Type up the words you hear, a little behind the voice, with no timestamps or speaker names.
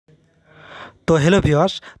তো hello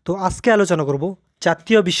viewers, তো আজকে আলোচনা করব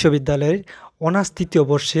জাতীয় বিশ্ববিদ্যালয়ের অনার্স তৃতীয়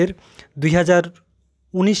বর্ষের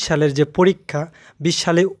 2019 সালের যে পরীক্ষা 20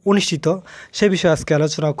 সালে অনুষ্ঠিত সে বিষয়ে আজকে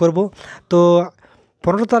আলোচনা করব। তো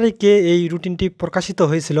 15 তারিখে এই রুটিনটি প্রকাশিত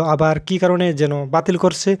হয়েছিল, আবার কি কারণে যেন বাতিল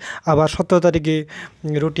করছে, আবার 17 তারিখে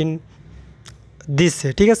রুটিন দিচ্ছে।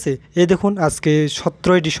 ঠিক আছে, এই দেখুন আজকে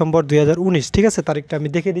 17ই ডিসেম্বর 2019, ঠিক আছে, তারিখটা আমি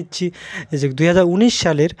দেখে দিচ্ছি। এই যে 2019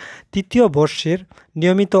 সালের তৃতীয় বর্ষের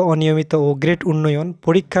নিয়মিত অনিয়মিত ও গ্রেড উন্নয়ন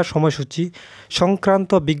পরীক্ষার সময়সূচি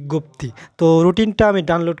সংক্রান্ত বিজ্ঞপ্তি। তো রুটিনটা আমি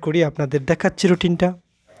ডাউনলোড করি, আপনাদের দেখাচ্ছি রুটিনটা।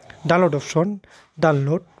 Download option,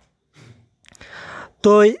 download.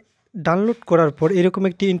 তো ডাউনলোড করার পর এরকম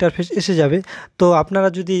একটি ইন্টারফেস এসে যাবে। তো আপনারা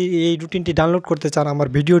যদি এই রুটিনটি ডাউনলোড করতে চান, আমার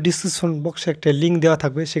ভিডিও ডিসক্রিপশন বক্সে একটা লিঙ্ক দেওয়া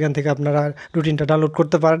থাকবে, সেখান থেকে আপনারা রুটিনটা ডাউনলোড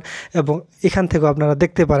করতে পারেন এবং এখান থেকেও আপনারা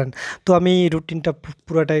দেখতে পারেন। তো আমি রুটিনটা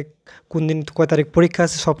পুরোটাই কোন দিন কয় তারিখ পরীক্ষা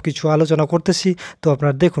আছে সব কিছু আলোচনা করতেছি, তো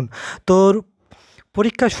আপনারা দেখুন। তো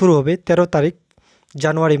পরীক্ষা শুরু হবে 13 তারিখ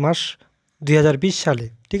জানুয়ারি মাস 2020 সালে,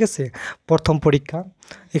 ঠিক আছে, প্রথম পরীক্ষা।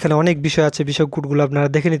 এখানে অনেক বিষয় আছে, বিষয়গুলো আপনারা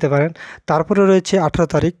দেখে নিতে পারেন। তারপরে রয়েছে 18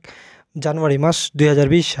 তারিখ জানুয়ারি মাস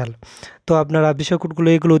 2020 সাল। তো আপনারা বিষয়গুলো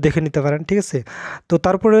এগুলো দেখে নিতে পারেন, ঠিক আছে। তো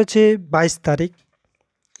তারপরে রয়েছে 22 তারিখ,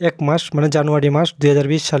 এক মাস মানে জানুয়ারি মাস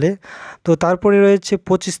 2020 সালে। তো তারপরে রয়েছে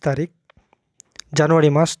 25 তারিখ জানুয়ারি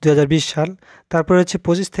মাস 2020 সাল। তারপরে রয়েছে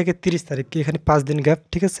 25 থেকে 30 তারিখ, এখানে 5 দিন গ্যাপ,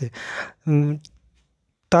 ঠিক আছে।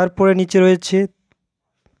 তারপরে নিচে রয়েছে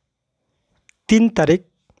 3 তারিখ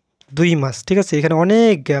 2 মাস, ঠিক আছে, এখানে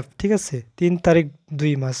অনেক গ্যাপ, ঠিক আছে, 3 তারিখ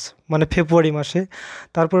 2 মাস মানে ফেব্রুয়ারি মাসে।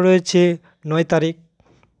 তারপরে রয়েছে 9 তারিখ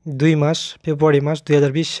 2 মাস ফেব্রুয়ারি মাস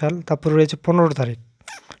 2020 সাল। তারপরে রয়েছে 15 তারিখ,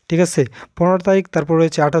 ঠিক আছে, 15 তারিখ। তারপর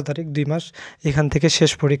রয়েছে 18 তারিখ 2 মাস, এখান থেকে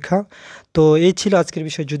শেষ পরীক্ষা। তো এই ছিল আজকের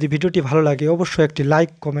বিষয়। যদি ভিডিওটি ভালো লাগে অবশ্যই একটি লাইক,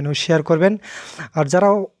 কমেন্ট ও শেয়ার করবেন। আর যারা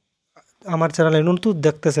আমার চ্যানেলে নতুন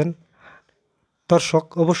দেখতেছেন দর্শক,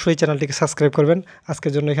 অবশ্যই চ্যানেলটিকে সাবস্ক্রাইব করবেন।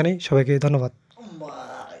 আজকের জন্য এখানেই, সবাইকে ধন্যবাদ।